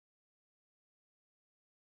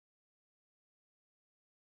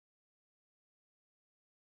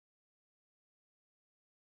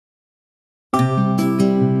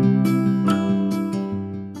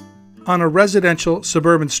On a residential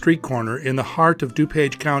suburban street corner in the heart of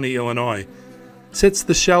DuPage County, Illinois, sits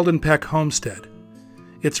the Sheldon Peck homestead.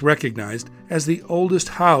 It's recognized as the oldest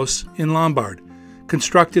house in Lombard,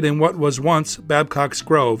 constructed in what was once Babcock's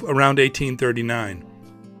Grove around 1839.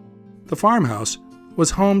 The farmhouse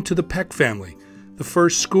was home to the Peck family, the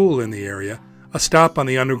first school in the area, a stop on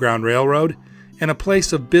the Underground Railroad, and a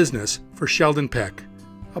place of business for Sheldon Peck,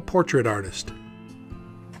 a portrait artist.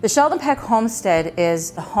 The Sheldon Peck homestead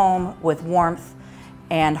is a home with warmth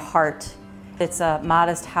and heart. It's a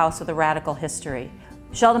modest house with a radical history.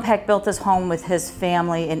 Sheldon Peck built this home with his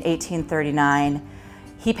family in 1839.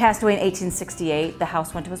 He passed away in 1868. The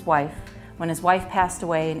house went to his wife. When his wife passed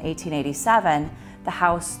away in 1887, the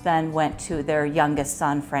house then went to their youngest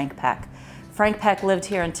son, Frank Peck. Frank Peck lived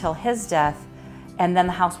here until his death, and then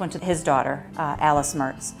the house went to his daughter, Alice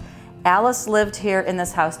Mertz. Alice lived here in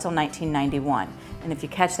this house till 1991. And if you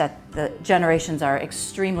catch that, the generations are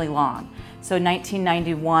extremely long. So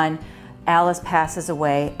 1991, Alice passes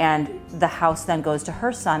away, and the house then goes to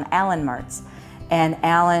her son, Alan Mertz. And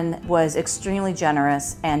Alan was extremely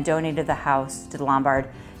generous and donated the house to the Lombard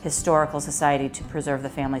Historical Society to preserve the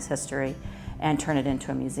family's history and turn it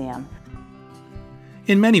into a museum.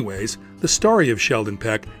 In many ways, the story of Sheldon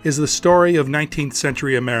Peck is the story of 19th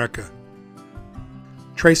century America.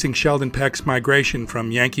 Tracing Sheldon Peck's migration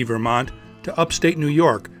from Yankee, Vermont to upstate New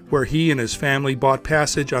York, where he and his family bought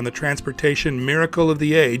passage on the transportation miracle of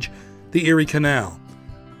the age, the Erie Canal.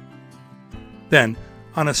 Then,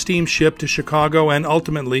 on a steamship to Chicago and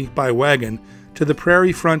ultimately, by wagon, to the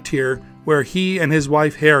prairie frontier where he and his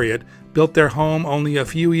wife Harriet built their home only a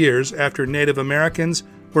few years after Native Americans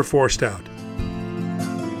were forced out.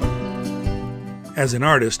 As an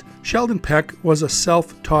artist, Sheldon Peck was a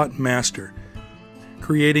self-taught master,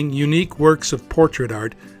 creating unique works of portrait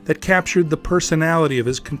art that captured the personality of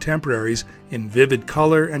his contemporaries in vivid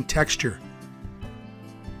color and texture.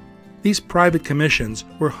 These private commissions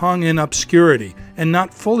were hung in obscurity and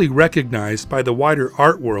not fully recognized by the wider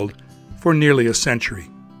art world for nearly a century.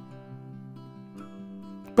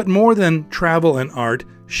 But more than travel and art,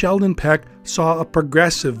 Sheldon Peck saw a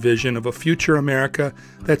progressive vision of a future America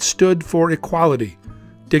that stood for equality,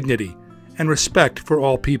 dignity, and respect for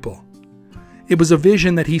all people. It was a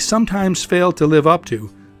vision that he sometimes failed to live up to,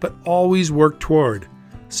 but always worked toward,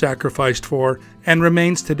 sacrificed for, and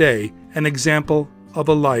remains today an example of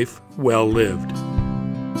a life well lived.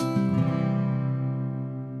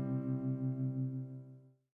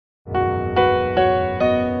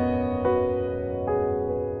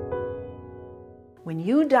 When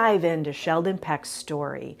you dive into Sheldon Peck's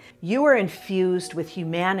story, you are infused with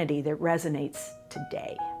humanity that resonates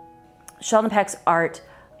today. Sheldon Peck's art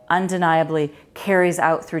undeniably carries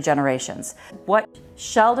out through generations. What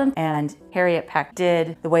Sheldon and Harriet Peck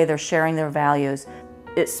did, the way they're sharing their values,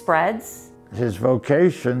 it spreads. His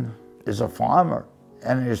vocation is a farmer,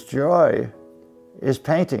 and his joy is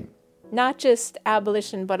painting. Not just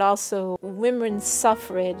abolition, but also women's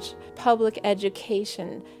suffrage, public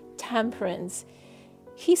education, temperance.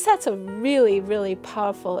 He sets a really, really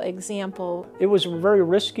powerful example. It was very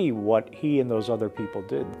risky what he and those other people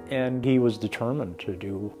did, and he was determined to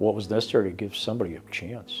do what was necessary to give somebody a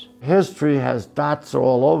chance. History has dots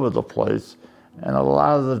all over the place, and a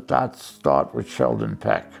lot of the dots start with Sheldon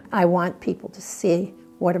Peck. I want people to see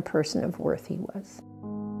what a person of worth he was.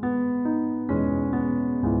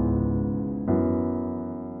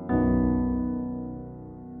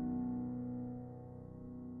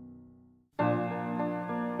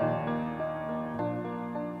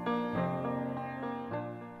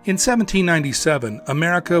 In 1797,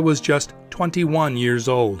 America was just 21 years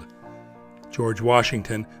old. George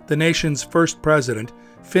Washington, the nation's first president,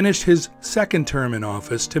 finished his second term in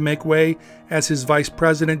office to make way as his vice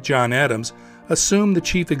president, John Adams, assumed the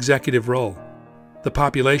chief executive role. The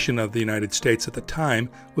population of the United States at the time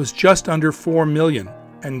was just under 4 million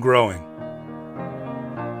and growing.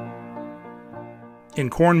 In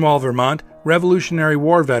Cornwall, Vermont, Revolutionary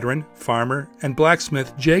War veteran, farmer, and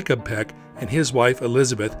blacksmith Jacob Peck and his wife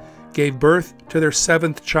Elizabeth gave birth to their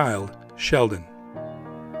 7th child, Sheldon.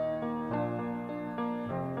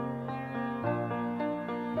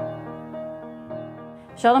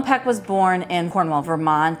 Sheldon Peck was born in Cornwall,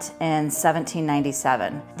 Vermont in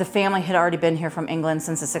 1797. The family had already been here from England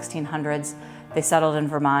since the 1600s. They settled in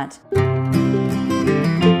Vermont.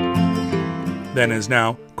 Then as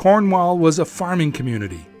now, Cornwall was a farming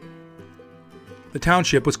community. The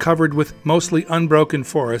township was covered with mostly unbroken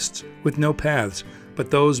forests with no paths,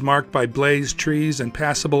 but those marked by blazed trees and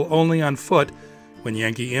passable only on foot when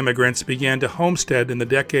Yankee immigrants began to homestead in the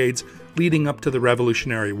decades leading up to the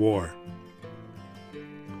Revolutionary War.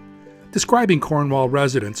 Describing Cornwall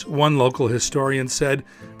residents, one local historian said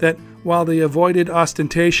that while they avoided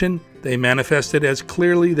ostentation, they manifested as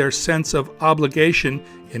clearly their sense of obligation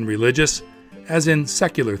in religious as in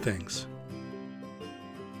secular things.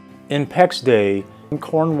 In Peck's day, in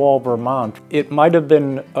Cornwall, Vermont, it might have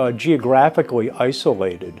been geographically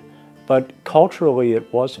isolated, but culturally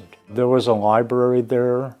it wasn't. There was a library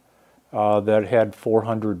there that had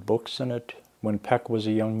 400 books in it when Peck was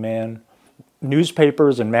a young man.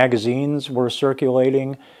 Newspapers and magazines were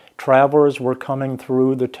circulating. Travelers were coming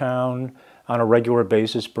through the town on a regular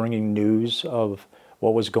basis, bringing news of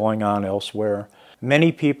what was going on elsewhere.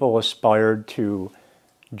 Many people aspired to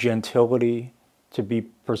gentility, to be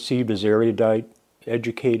perceived as erudite,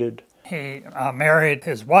 educated. He married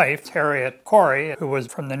his wife, Harriet Corey, who was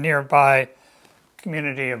from the nearby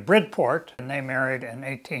community of Bridport, and they married in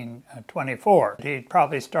 1824. He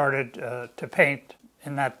probably started to paint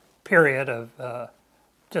in that period of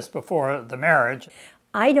just before the marriage.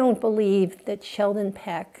 I don't believe that Sheldon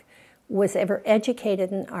Peck was ever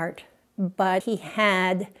educated in art, but he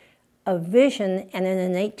had a vision and an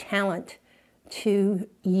innate talent to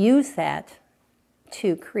use that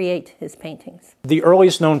to create his paintings. The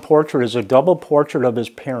earliest known portrait is a double portrait of his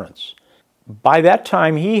parents. By that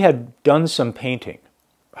time, he had done some painting.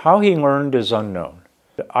 How he learned is unknown.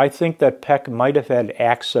 I think that Peck might have had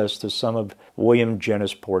access to some of William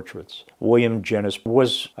Jennys' portraits. William Jennys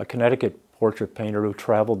was a Connecticut portrait painter who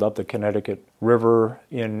traveled up the Connecticut River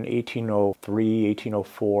in 1803,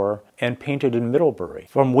 1804, and painted in Middlebury,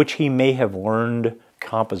 from which he may have learned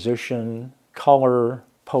composition, color,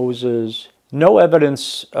 poses. No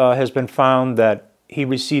evidence has been found that he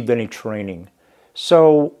received any training.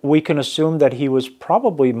 So we can assume that he was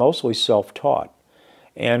probably mostly self-taught.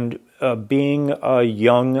 And being a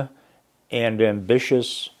young and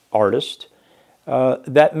ambitious artist,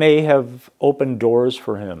 that may have opened doors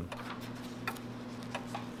for him.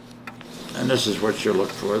 And this is what you look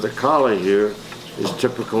for. The collar here is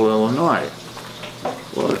typical Illinois.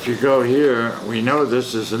 Well, if you go here, we know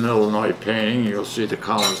this is an Illinois painting. You'll see the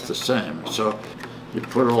collar's the same. So you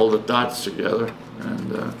put all the dots together,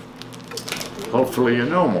 and hopefully you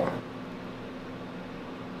know more.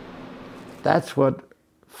 That's what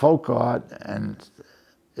folk art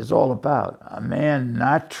is all about. A man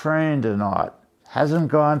not trained in art, hasn't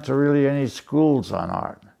gone to really any schools on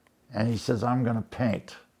art, and he says, I'm going to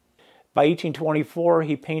paint. By 1824,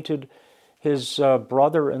 he painted his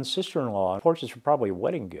brother and sister-in-law. Portraits were probably a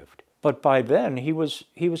wedding gift. But by then, he was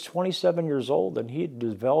 27 years old, and he had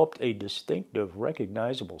developed a distinctive,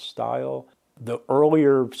 recognizable style. The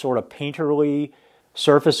earlier sort of painterly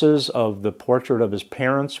surfaces of the portrait of his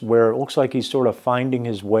parents, where it looks like he's sort of finding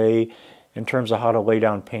his way in terms of how to lay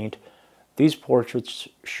down paint, these portraits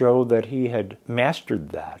show that he had mastered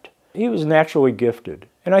that. He was naturally gifted,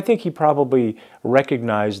 and I think he probably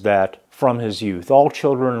recognized that from his youth. All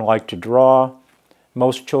children like to draw.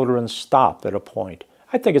 Most children stop at a point.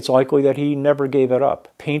 I think it's likely that he never gave it up.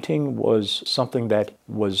 Painting was something that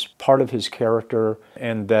was part of his character,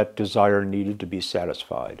 and that desire needed to be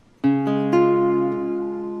satisfied.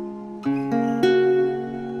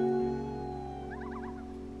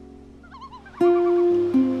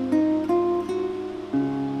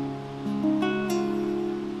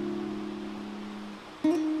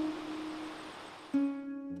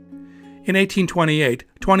 In 1828,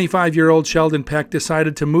 25-year-old Sheldon Peck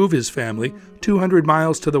decided to move his family 200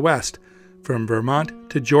 miles to the west, from Vermont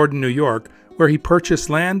to Jordan, New York, where he purchased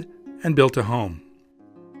land and built a home.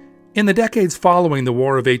 In the decades following the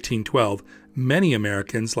War of 1812, many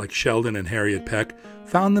Americans, like Sheldon and Harriet Peck,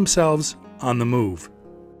 found themselves on the move.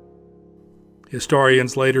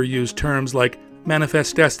 Historians later used terms like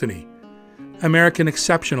manifest destiny, American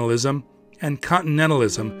exceptionalism, and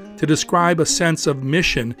continentalism to describe a sense of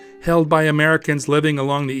mission held by Americans living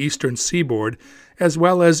along the eastern seaboard, as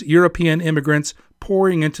well as European immigrants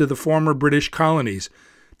pouring into the former British colonies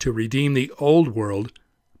to redeem the Old World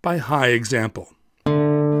by high example.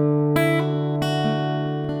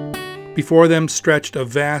 Before them stretched a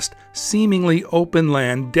vast, seemingly open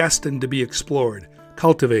land destined to be explored,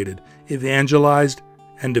 cultivated, evangelized,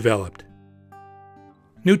 and developed.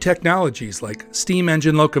 New technologies like steam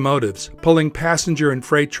engine locomotives pulling passenger and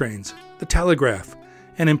freight trains, the telegraph,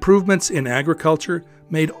 and improvements in agriculture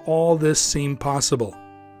made all this seem possible.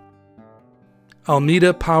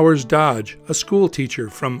 Almeda Powers Dodge, a school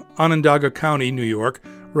teacher from Onondaga County, New York,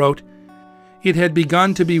 wrote, "It had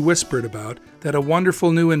begun to be whispered about that a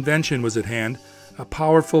wonderful new invention was at hand, a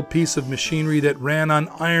powerful piece of machinery that ran on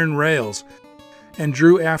iron rails and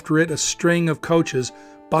drew after it a string of coaches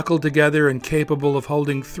buckled together and capable of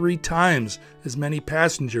holding 3 times as many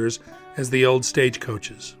passengers as the old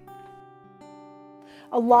stagecoaches."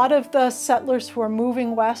 A lot of the settlers who are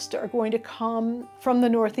moving west are going to come from the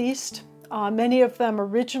Northeast, many of them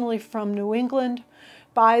originally from New England.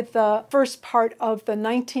 By the first part of the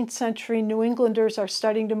 19th century, New Englanders are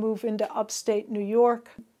starting to move into upstate New York.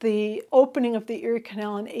 The opening of the Erie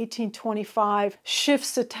Canal in 1825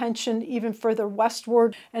 shifts attention even further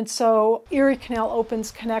westward. And so Erie Canal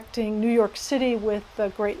opens connecting New York City with the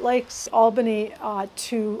Great Lakes, Albany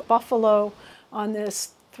to Buffalo on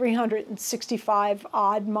this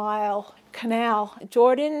 365-odd mile canal.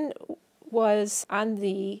 Jordan was on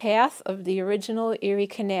the path of the original Erie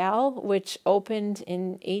Canal, which opened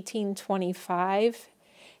in 1825.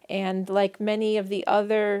 And like many of the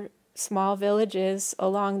other small villages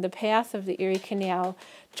along the path of the Erie Canal,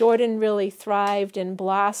 Jordan really thrived and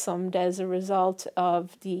blossomed as a result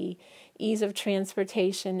of the ease of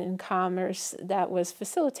transportation and commerce that was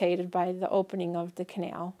facilitated by the opening of the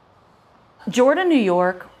canal. Jordan, New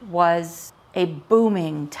York was a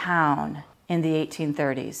booming town in the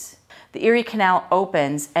 1830s. The Erie Canal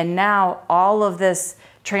opens, and now all of this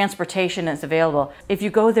transportation is available. If you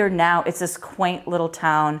go there now, it's this quaint little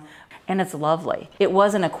town, and it's lovely. It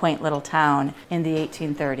wasn't a quaint little town in the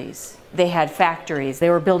 1830s. They had factories, they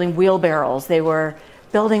were building wheelbarrows, they were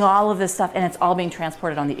building all of this stuff, and it's all being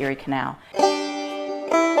transported on the Erie Canal.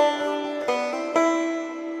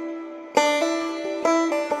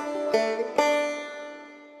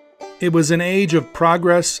 It was an age of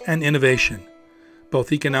progress and innovation,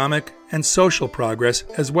 both economic and social progress,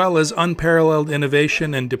 as well as unparalleled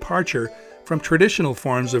innovation and departure from traditional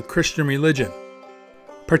forms of Christian religion,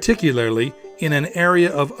 particularly in an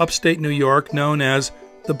area of upstate New York known as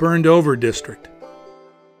the Burned-Over District.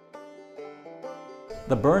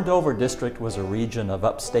 The Burned-Over District was a region of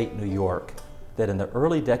upstate New York that in the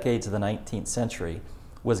early decades of the 19th century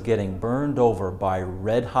was getting burned over by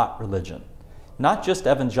red-hot religion. Not just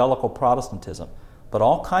evangelical Protestantism, but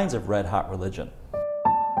all kinds of red-hot religion.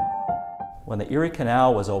 When the Erie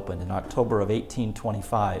Canal was opened in October of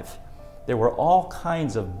 1825, there were all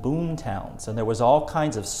kinds of boom towns, and there was all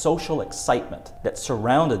kinds of social excitement that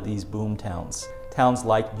surrounded these boom towns. Towns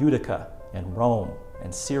like Utica and Rome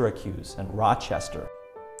and Syracuse and Rochester.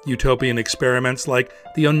 Utopian experiments like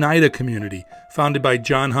the Oneida community, founded by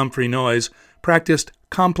John Humphrey Noyes, practiced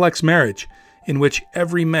complex marriage, in which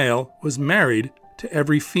every male was married to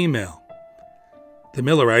every female. The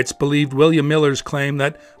Millerites believed William Miller's claim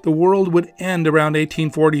that the world would end around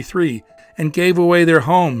 1843 and gave away their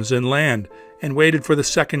homes and land and waited for the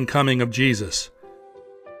second coming of Jesus.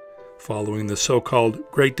 Following the so-called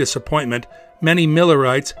Great Disappointment, many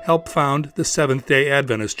Millerites helped found the Seventh-day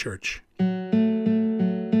Adventist Church.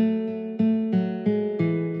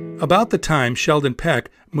 About the time Sheldon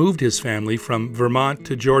Peck moved his family from Vermont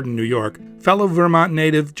to Jordan, New York, fellow Vermont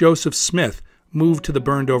native Joseph Smith moved to the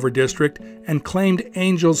Burned-Over District and claimed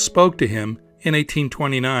angels spoke to him in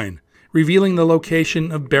 1829, revealing the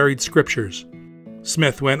location of buried scriptures.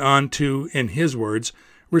 Smith went on to, in his words,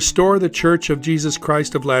 restore the Church of Jesus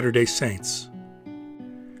Christ of Latter-day Saints.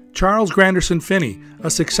 Charles Granderson Finney,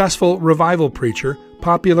 a successful revival preacher,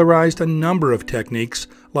 popularized a number of techniques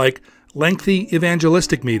like lengthy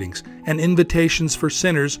evangelistic meetings and invitations for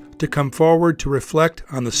sinners to come forward to reflect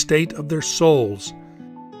on the state of their souls.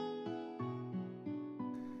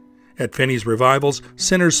 At Finney's revivals,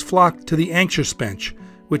 sinners flocked to the anxious bench,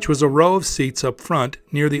 which was a row of seats up front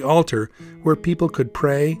near the altar where people could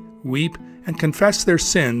pray, weep, and confess their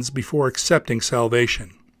sins before accepting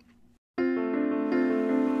salvation.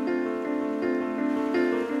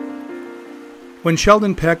 When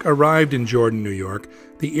Sheldon Peck arrived in Jordan, New York,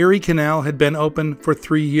 the Erie Canal had been open for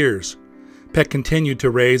 3 years. Peck continued to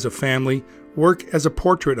raise a family, work as a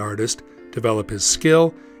portrait artist, develop his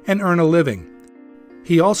skill, and earn a living.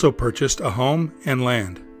 He also purchased a home and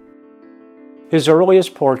land. His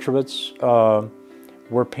earliest portraits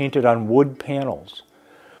were painted on wood panels.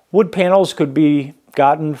 Wood panels could be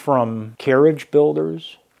gotten from carriage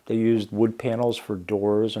builders. They used wood panels for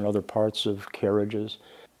doors and other parts of carriages.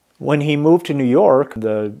 When he moved to New York,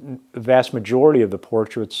 the vast majority of the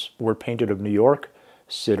portraits were painted of New York.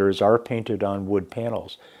 Sitters are painted on wood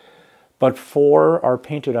panels, but 4 are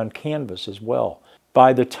painted on canvas as well.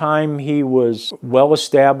 By the time he was well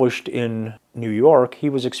established in New York,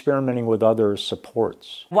 he was experimenting with other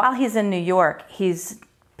supports. While he's in New York, he's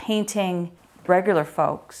painting regular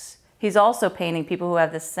folks. He's also painting people who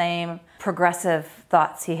have the same progressive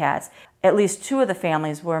thoughts he has. At least 2 of the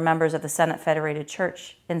families were members of the Senate Federated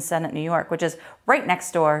Church in Senate, New York, which is right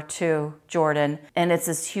next door to Jordan. And it's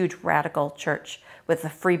this huge radical church with a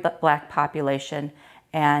free black population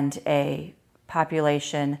and a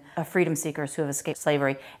population of freedom seekers who have escaped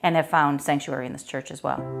slavery and have found sanctuary in this church as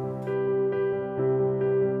well.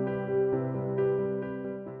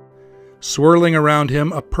 Swirling around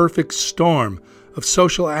him, a perfect storm of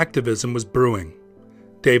social activism was brewing.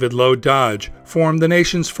 David Lowe Dodge formed the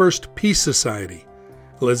nation's first peace society.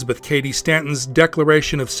 Elizabeth Cady Stanton's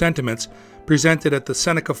Declaration of Sentiments, presented at the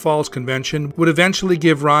Seneca Falls Convention, would eventually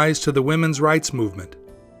give rise to the women's rights movement.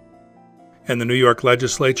 And the New York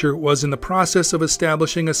legislature was in the process of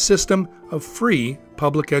establishing a system of free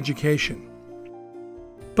public education.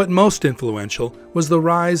 But most influential was the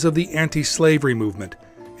rise of the anti-slavery movement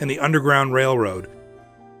and the Underground Railroad,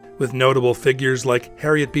 with notable figures like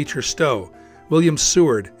Harriet Beecher Stowe, William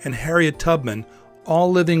Seward, and Harriet Tubman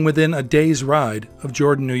all living within a day's ride of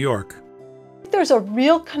Jordan, New York. There's a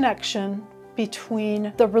real connection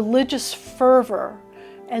between the religious fervor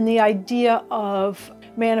and the idea of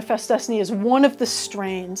manifest destiny as one of the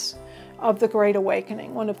strains of the Great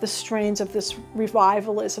Awakening, one of the strains of this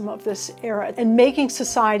revivalism of this era, and making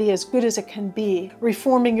society as good as it can be,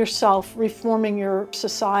 reforming yourself, reforming your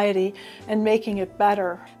society, and making it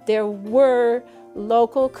better. There were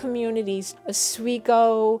local communities,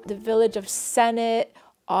 Oswego, the village of Senate,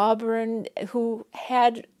 Auburn, who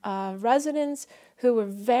had residents who were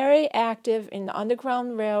very active in the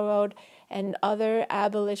Underground Railroad and other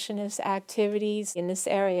abolitionist activities in this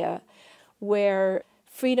area, where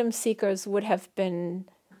freedom seekers would have been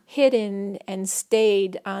hidden and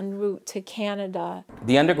stayed en route to Canada.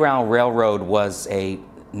 The Underground Railroad was a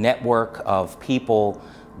network of people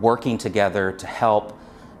working together to help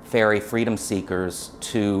ferry freedom seekers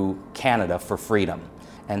to Canada for freedom.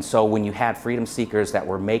 And so when you had freedom seekers that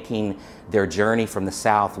were making their journey from the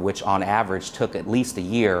South, which on average took at least a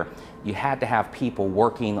year, you had to have people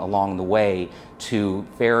working along the way to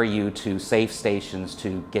ferry you to safe stations,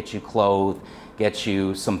 to get you clothed, get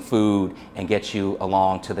you some food, and get you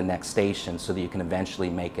along to the next station so that you can eventually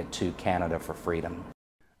make it to Canada for freedom.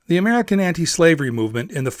 The American anti-slavery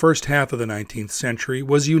movement in the first half of the 19th century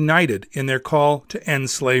was united in their call to end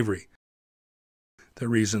slavery. The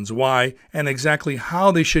reasons why and exactly how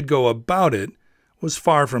they should go about it was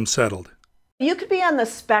far from settled. You could be on the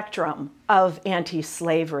spectrum of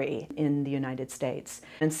anti-slavery in the United States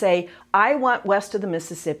and say, I want west of the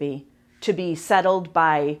Mississippi to be settled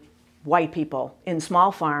by white people in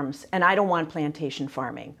small farms, and I don't want plantation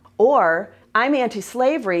farming. Or I'm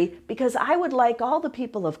anti-slavery because I would like all the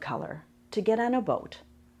people of color to get on a boat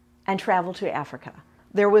and travel to Africa.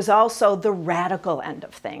 There was also the radical end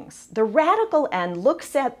of things. The radical end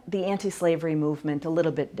looks at the anti-slavery movement a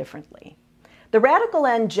little bit differently. The radical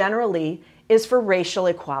end generally is for racial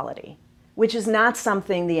equality, which is not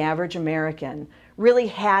something the average American really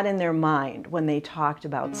had in their mind when they talked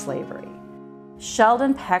about slavery.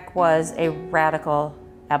 Sheldon Peck was a radical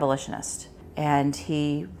abolitionist, and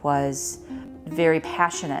he was very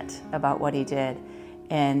passionate about what he did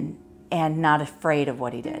and not afraid of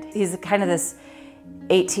what he did. He's kind of this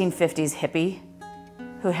 1850s hippie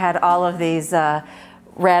who had all of these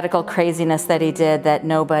radical craziness that he did that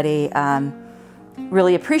nobody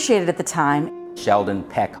really appreciated at the time. Sheldon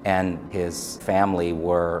Peck and his family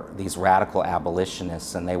were these radical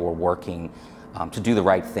abolitionists, and they were working to do the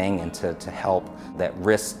right thing and to help that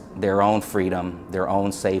risk their own freedom, their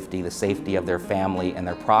own safety, the safety of their family and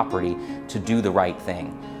their property, to do the right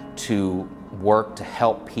thing, to work to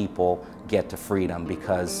help people get to freedom,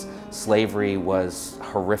 because slavery was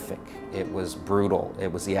horrific. It was brutal. It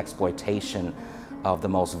was the exploitation of the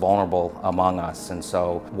most vulnerable among us. And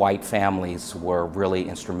so white families were really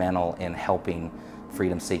instrumental in helping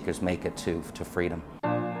freedom seekers make it to freedom.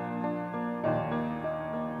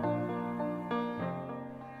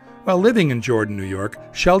 While living in Jordan, New York,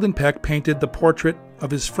 Sheldon Peck painted the portrait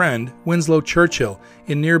of his friend Winslow Churchill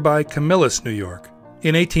in nearby Camillus, New York.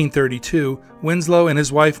 In 1832, Winslow and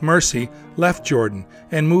his wife Mercy left Jordan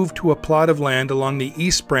and moved to a plot of land along the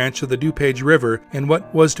east branch of the DuPage River in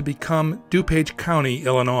what was to become DuPage County,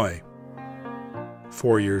 Illinois.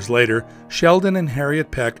 4 years later, Sheldon and Harriet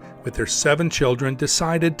Peck, with their 7 children,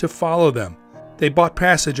 decided to follow them. They bought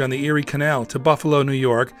passage on the Erie Canal to Buffalo, New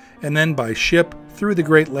York, and then by ship through the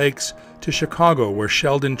Great Lakes to Chicago, where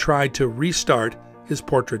Sheldon tried to restart his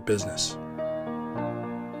portrait business.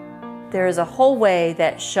 There is a whole way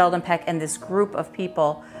that Sheldon Peck and this group of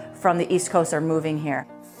people from the East Coast are moving here.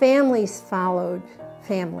 Families followed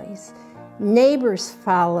families. Neighbors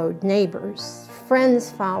followed neighbors.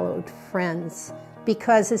 Friends followed friends.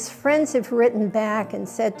 Because his friends have written back and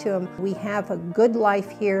said to him, we have a good life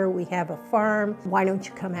here, we have a farm, why don't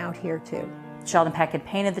you come out here too? Sheldon Peck had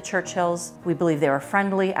painted the Churchills. We believe they were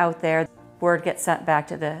friendly out there. Word gets sent back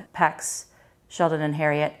to the Pecks, Sheldon and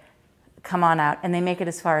Harriet, come on out, and they make it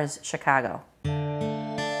as far as Chicago.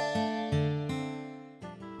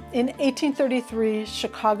 In 1833,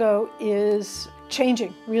 Chicago is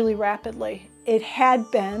changing really rapidly. It had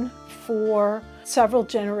been for several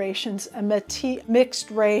generations a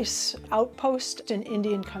mixed-race outpost in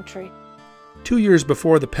Indian country. 2 years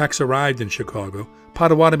before the Pecks arrived in Chicago,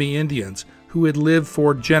 Potawatomi Indians, who had lived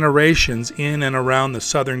for generations in and around the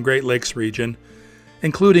southern Great Lakes region,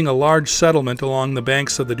 including a large settlement along the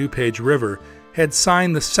banks of the DuPage River, had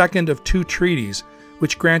signed the second of two treaties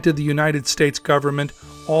which granted the United States government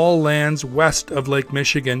all lands west of Lake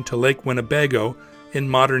Michigan to Lake Winnebago in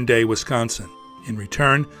modern-day Wisconsin. In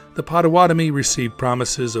return, the Potawatomi received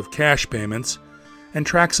promises of cash payments and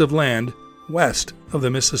tracts of land west of the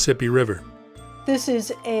Mississippi River. This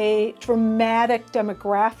is a dramatic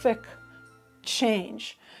demographic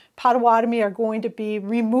change. Potawatomi are going to be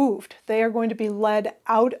removed. They are going to be led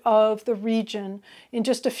out of the region in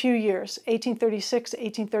just a few years. 1836,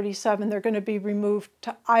 1837, they're going to be removed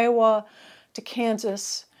to Iowa, to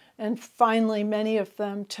Kansas, and finally many of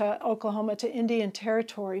them to Oklahoma, to Indian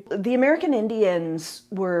Territory. The American Indians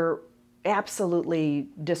were absolutely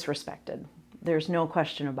disrespected. There's no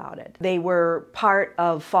question about it. They were part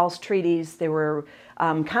of false treaties. There were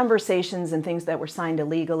conversations and things that were signed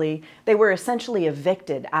illegally. They were essentially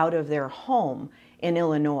evicted out of their home in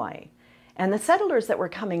Illinois. And the settlers that were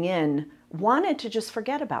coming in wanted to just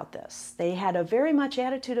forget about this. They had a very much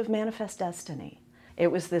attitude of manifest destiny.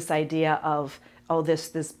 It was this idea of, oh, this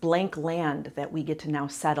blank land that we get to now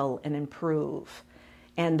settle and improve.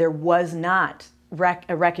 And there was not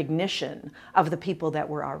a recognition of the people that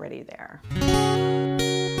were already there.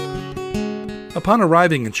 Upon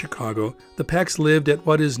arriving in Chicago, the Pecks lived at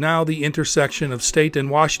what is now the intersection of State and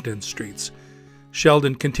Washington Streets.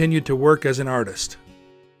 Sheldon continued to work as an artist.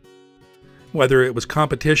 Whether it was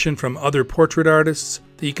competition from other portrait artists,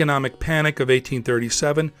 the economic panic of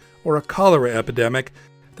 1837, or a cholera epidemic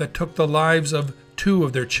that took the lives of two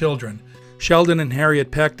of their children, Sheldon and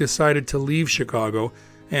Harriet Peck decided to leave Chicago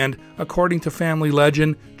and, according to family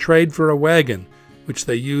legend, trade for a wagon, which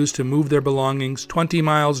they used to move their belongings 20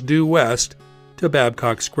 miles due west to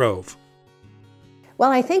Babcock's Grove. Well,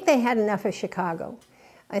 I think they had enough of Chicago.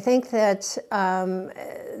 I think that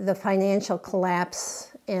the financial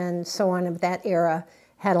collapse and so on of that era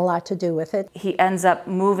had a lot to do with it. He ends up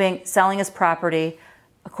selling his property,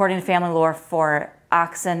 according to family lore, for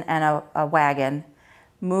oxen and a wagon,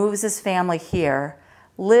 moves his family here,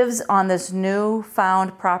 lives on this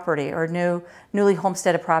newfound property, or newly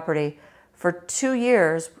homesteaded property, for 2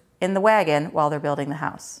 years in the wagon while they're building the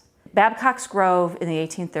house. Babcock's Grove in the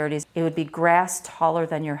 1830s, it would be grass taller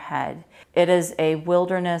than your head. It is a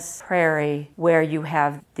wilderness prairie where you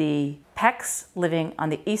have the Pecks living on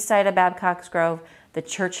the east side of Babcock's Grove, the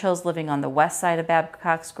Churchills living on the west side of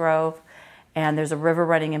Babcock's Grove, and there's a river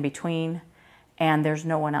running in between, and there's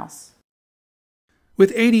no one else.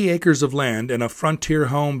 With 80 acres of land and a frontier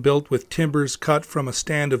home built with timbers cut from a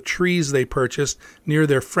stand of trees they purchased near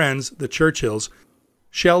their friends, the Churchills,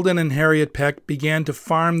 Sheldon and Harriet Peck began to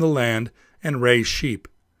farm the land and raise sheep.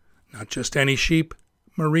 Not just any sheep,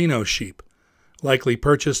 merino sheep, likely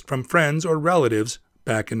purchased from friends or relatives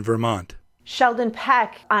back in Vermont. Sheldon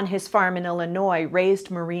Peck, on his farm in Illinois,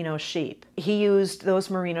 raised merino sheep. He used those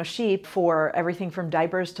merino sheep for everything from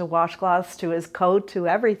diapers to washcloths to his coat to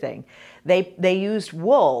everything. They used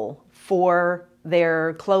wool for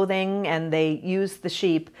their clothing, and they used the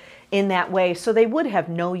sheep in that way, so they would have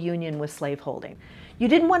no union with slaveholding. You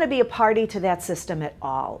didn't want to be a party to that system at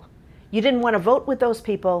all. You didn't want to vote with those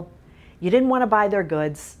people. You didn't want to buy their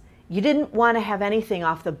goods. You didn't want to have anything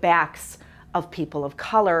off the backs of people of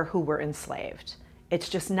color who were enslaved. It's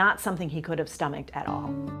just not something he could have stomached at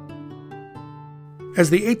all. As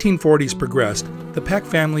the 1840s progressed, the Peck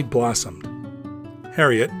family blossomed.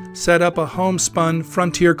 Harriet set up a homespun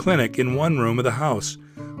frontier clinic in one room of the house,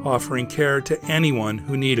 offering care to anyone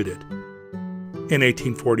who needed it. In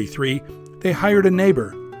 1843, they hired a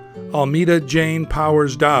neighbor, Almeda Jane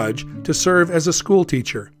Powers Dodge, to serve as a school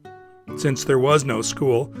teacher. Since there was no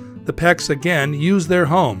school, the Pecks again used their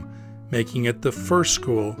home, making it the first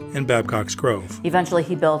school in Babcock's Grove. Eventually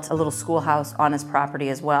he built a little schoolhouse on his property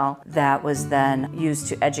as well that was then used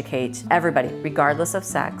to educate everybody, regardless of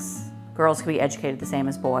sex. Girls could be educated the same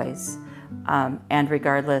as boys, and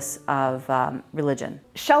regardless of religion.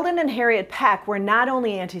 Sheldon and Harriet Peck were not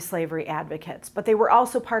only anti-slavery advocates, but they were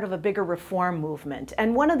also part of a bigger reform movement.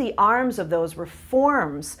 And one of the arms of those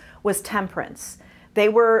reforms was temperance. They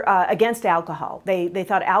were against alcohol. They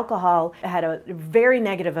thought alcohol had a very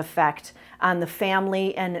negative effect on the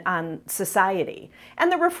family and on society.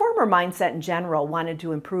 And the reformer mindset in general wanted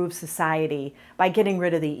to improve society by getting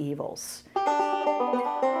rid of the evils.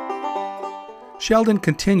 Sheldon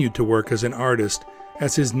continued to work as an artist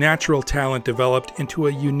as his natural talent developed into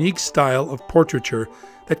a unique style of portraiture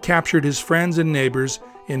that captured his friends and neighbors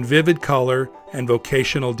in vivid color and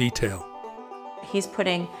vocational detail. He's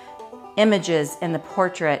putting images in the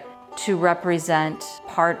portrait to represent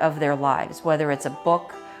part of their lives, whether it's a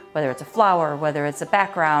book, whether it's a flower, whether it's a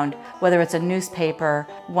background, whether it's a newspaper.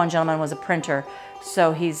 One gentleman was a printer,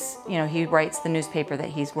 so he writes the newspaper that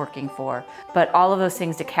he's working for. But all of those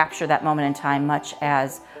things to capture that moment in time, much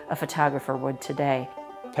as a photographer would today.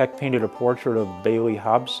 Peck painted a portrait of Bailey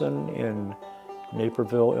Hobson in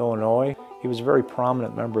Naperville, Illinois. He was a very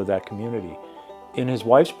prominent member of that community. In his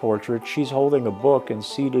wife's portrait, she's holding a book and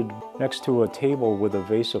seated next to a table with a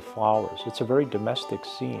vase of flowers. It's a very domestic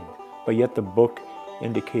scene, but yet the book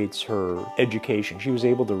indicates her education. She was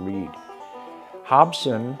able to read.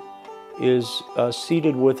 Hobson is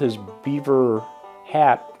seated with his beaver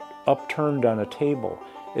hat upturned on a table,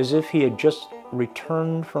 as if he had just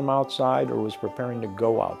returned from outside or was preparing to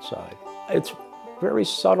go outside. It's very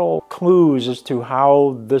subtle clues as to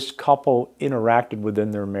how this couple interacted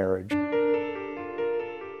within their marriage.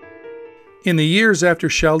 In the years after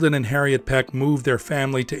Sheldon and Harriet Peck moved their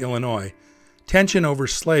family to Illinois, tension over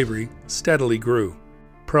slavery steadily grew.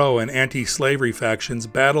 Pro- and anti-slavery factions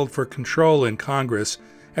battled for control in Congress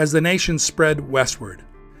as the nation spread westward.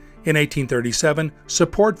 In 1837,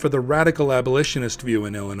 support for the radical abolitionist view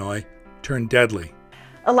in Illinois turned deadly.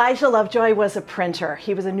 Elijah Lovejoy was a printer.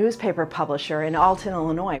 He was a newspaper publisher in Alton,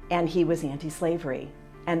 Illinois, and he was anti-slavery.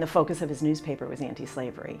 And the focus of his newspaper was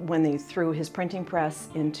anti-slavery. When they threw his printing press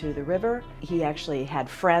into the river, he actually had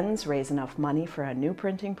friends raise enough money for a new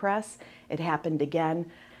printing press. It happened again.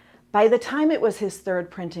 By the time it was his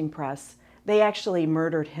third printing press, they actually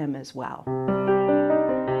murdered him as well.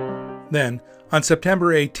 Then, on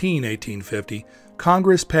September 18, 1850,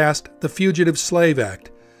 Congress passed the Fugitive Slave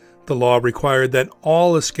Act. The law required that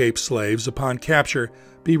all escaped slaves upon capture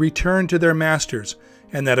be returned to their masters,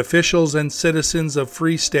 and that officials and citizens of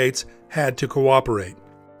free states had to cooperate.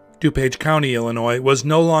 DuPage County, Illinois, was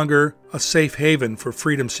no longer a safe haven for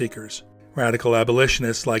freedom seekers. Radical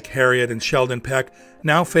abolitionists like Harriet and Sheldon Peck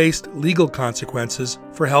now faced legal consequences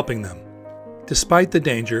for helping them. Despite the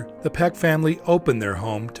danger, the Peck family opened their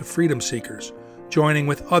home to freedom seekers, joining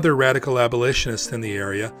with other radical abolitionists in the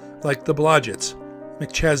area like the Blodgetts,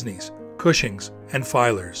 McChesneys, Cushings, and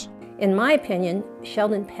Filers. In my opinion,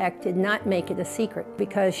 Sheldon Peck did not make it a secret,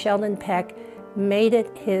 because Sheldon Peck made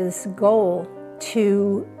it his goal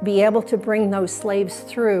to be able to bring those slaves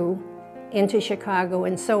through into Chicago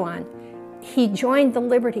and so on. He joined the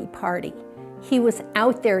Liberty Party. He was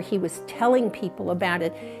out there, he was telling people about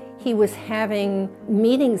it. He was having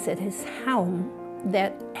meetings at his home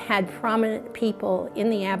that had prominent people in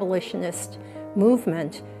the abolitionist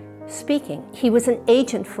movement speaking. He was an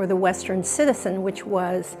agent for the Western Citizen, which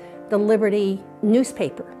was the Liberty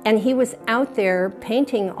newspaper. And he was out there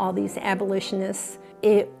painting all these abolitionists.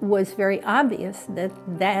 It was very obvious that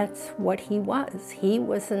that's what he was. He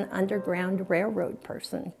was an Underground Railroad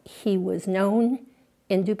person. He was known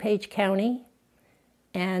in DuPage County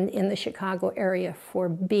and in the Chicago area for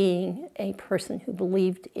being a person who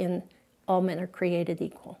believed in all men are created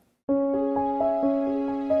equal.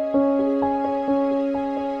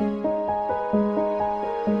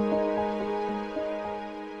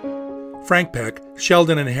 Frank Peck,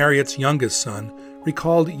 Sheldon and Harriet's youngest son,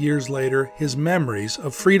 recalled years later his memories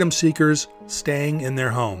of freedom seekers staying in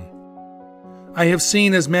their home. "I have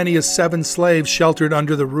seen as many as 7 slaves sheltered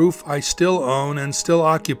under the roof I still own and still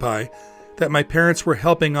occupy that my parents were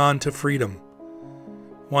helping on to freedom."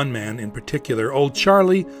 One man in particular, Old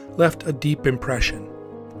Charlie, left a deep impression.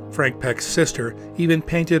 Frank Peck's sister even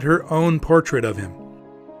painted her own portrait of him.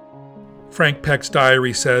 Frank Peck's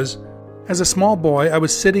diary says, "As a small boy, I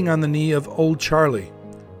was sitting on the knee of Old Charlie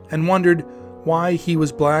and wondered why he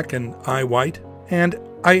was black and I white, and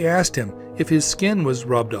I asked him if his skin was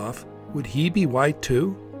rubbed off, would he be white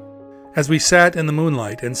too?" As we sat in the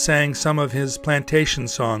moonlight and sang some of his plantation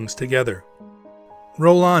songs together.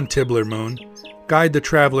 "Roll on, Tibbler moon, guide the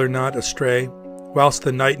traveler not astray, whilst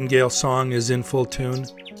the nightingale song is in full tune,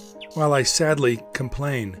 while I sadly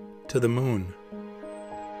complain to the moon."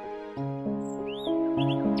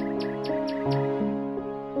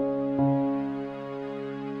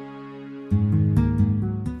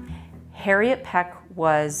 Harriet Peck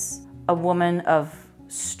was a woman of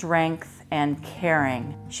strength and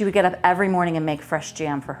caring. She would get up every morning and make fresh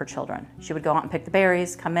jam for her children. She would go out and pick the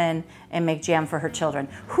berries, come in, and make jam for her children.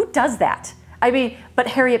 Who does that? I mean, but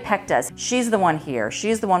Harriet Peck does. She's the one here.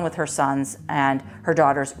 She's the one with her sons and her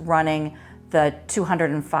daughters running the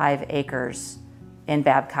 205 acres in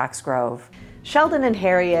Babcock's Grove. Sheldon and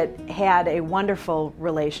Harriet had a wonderful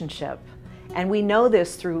relationship. And we know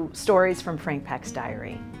this through stories from Frank Peck's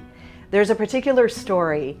diary. There's a particular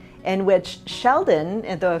story in which Sheldon,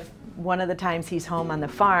 one of the times he's home on the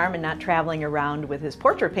farm and not traveling around with his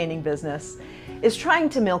portrait painting business, is trying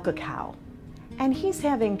to milk a cow. And he's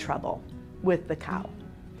having trouble with the cow.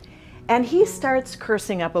 And he starts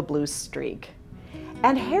cursing up a blue streak.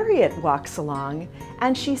 And Harriet walks along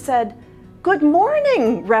and she said, "Good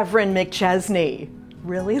morning, Reverend McChesney,"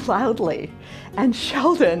 really loudly. And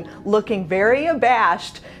Sheldon, looking very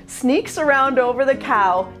abashed, sneaks around over the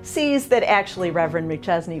cow, sees that actually Reverend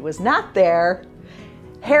McChesney was not there.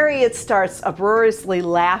 Harriet starts uproariously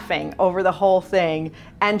laughing over the whole thing,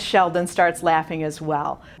 and Sheldon starts laughing as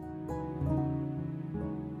well.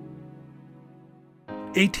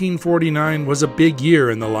 1849 was a big year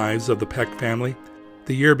in the lives of the Peck family.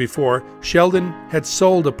 The year before, Sheldon had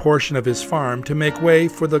sold a portion of his farm to make way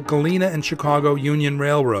for the Galena and Chicago Union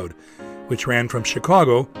Railroad, which ran from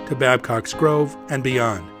Chicago to Babcock's Grove and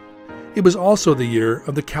beyond. It was also the year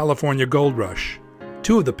of the California Gold Rush.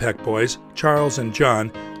 Two of the Peck boys, Charles and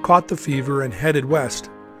John, caught the fever and headed west.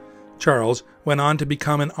 Charles went on to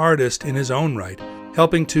become an artist in his own right,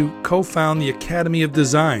 helping to co-found the Academy of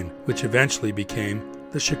Design, which eventually became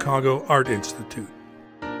the Chicago Art Institute.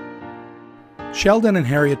 Sheldon and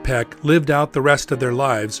Harriet Peck lived out the rest of their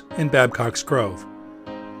lives in Babcock's Grove.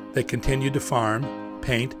 They continued to farm,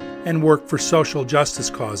 paint, and work for social justice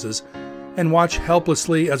causes, and watched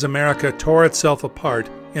helplessly as America tore itself apart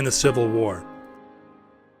in the Civil War.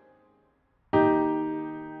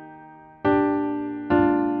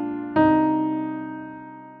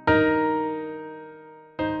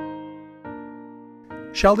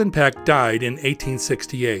 Sheldon Peck died in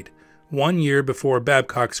 1868, 1 year before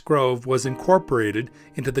Babcock's Grove was incorporated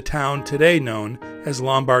into the town today known as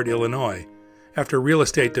Lombard, Illinois, after real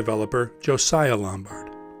estate developer Josiah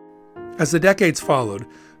Lombard. As the decades followed,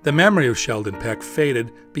 the memory of Sheldon Peck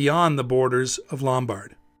faded beyond the borders of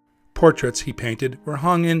Lombard. Portraits he painted were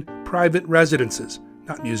hung in private residences,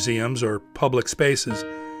 not museums or public spaces.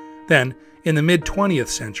 Then, in the mid-20th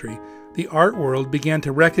century, the art world began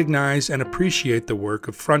to recognize and appreciate the work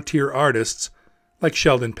of frontier artists like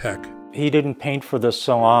Sheldon Peck. He didn't paint for the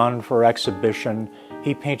salon, for exhibition.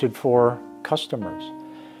 He painted for customers.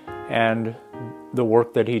 And the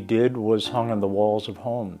work that he did was hung on the walls of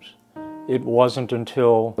homes. It wasn't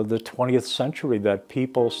until the 20th century that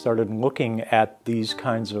people started looking at these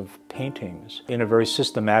kinds of paintings in a very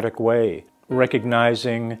systematic way,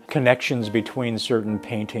 recognizing connections between certain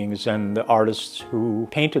paintings and the artists who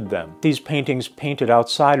painted them. These paintings painted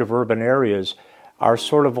outside of urban areas are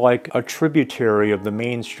sort of like a tributary of the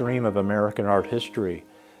mainstream of American art history.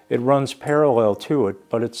 It runs parallel to it,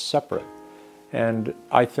 but it's separate. And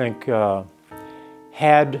I think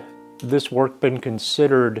had this work been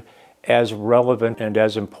considered as relevant and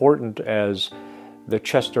as important as the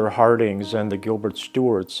Chester Hardings and the Gilbert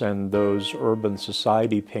Stuarts and those urban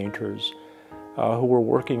society painters who were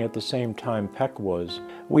working at the same time Peck was,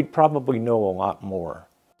 we'd probably know a lot more.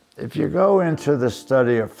 If you go into the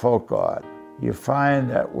study of folk art, you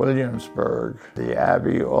find at Williamsburg, the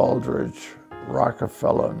Abbey Aldrich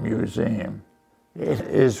Rockefeller Museum. It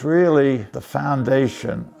is really the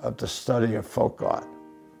foundation of the study of folk art.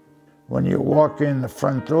 When you walk in the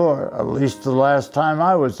front door, at least the last time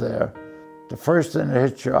I was there, the first thing that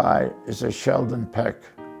hits your eye is a Sheldon Peck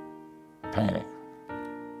painting.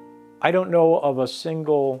 I don't know of a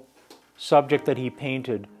single subject that he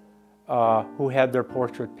painted who had their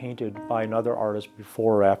portrait painted by another artist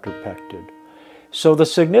before or after Peck did. So the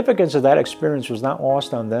significance of that experience was not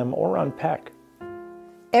lost on them or on Peck.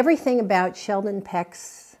 Everything about Sheldon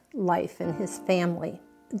Peck's life and his family,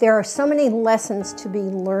 there are so many lessons to be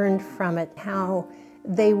learned from it, how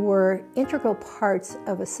they were integral parts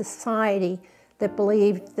of a society that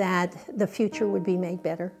believed that the future would be made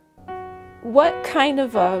better. What kind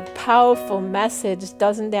of a powerful message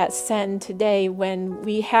doesn't that send today when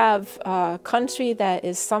we have a country that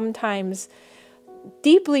is sometimes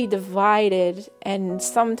deeply divided and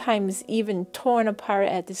sometimes even torn apart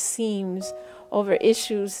at the seams over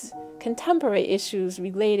issues, contemporary issues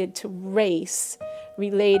related to race,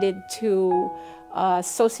 related to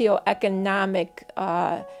socioeconomic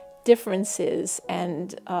differences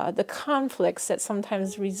and the conflicts that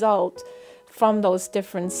sometimes result from those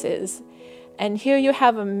differences. And here you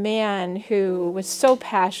have a man who was so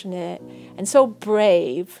passionate and so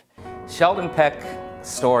brave. Sheldon Peck's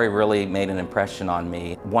story really made an impression on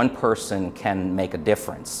me. One person can make a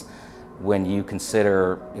difference when you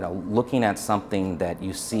consider, looking at something that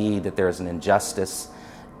you see that there's an injustice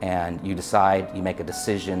and you decide, you make a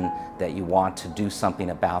decision that you want to do something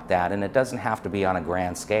about that, and it doesn't have to be on a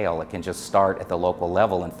grand scale. It can just start at the local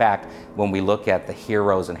level. In fact, when we look at the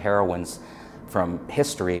heroes and heroines from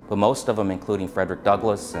history, but most of them, including Frederick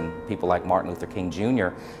Douglass and people like Martin Luther King Jr.,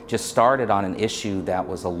 just started on an issue that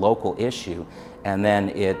was a local issue, and then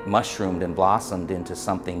it mushroomed and blossomed into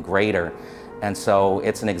something greater. And so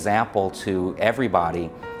it's an example to everybody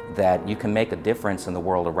that you can make a difference in the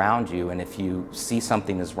world around you, and if you see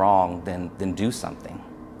something is wrong, then do something.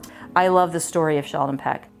 I love the story of Sheldon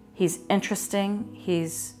Peck. He's interesting,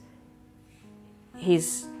 he's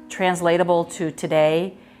translatable to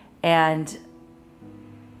today, and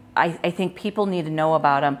I think people need to know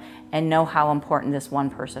about him and know how important this one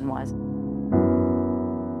person was.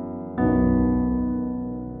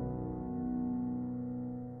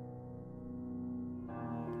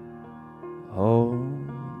 Hold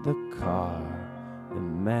the car,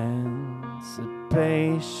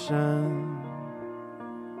 emancipation.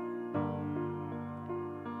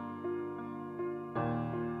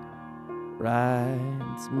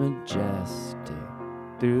 Rides majestic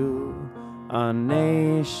through our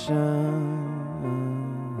nation.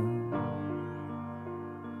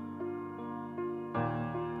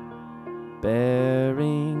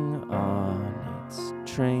 Bearing on its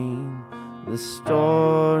train the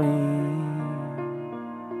story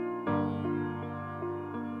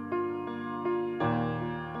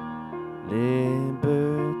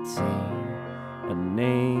liberty, a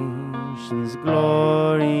nation's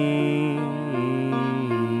glory.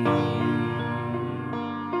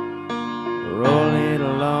 Roll it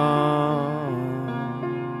along,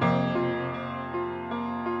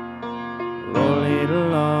 roll it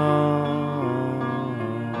along,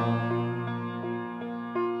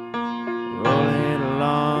 roll it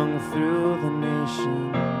along through the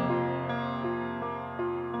nation.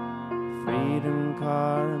 Freedom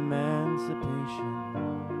car, emancipation.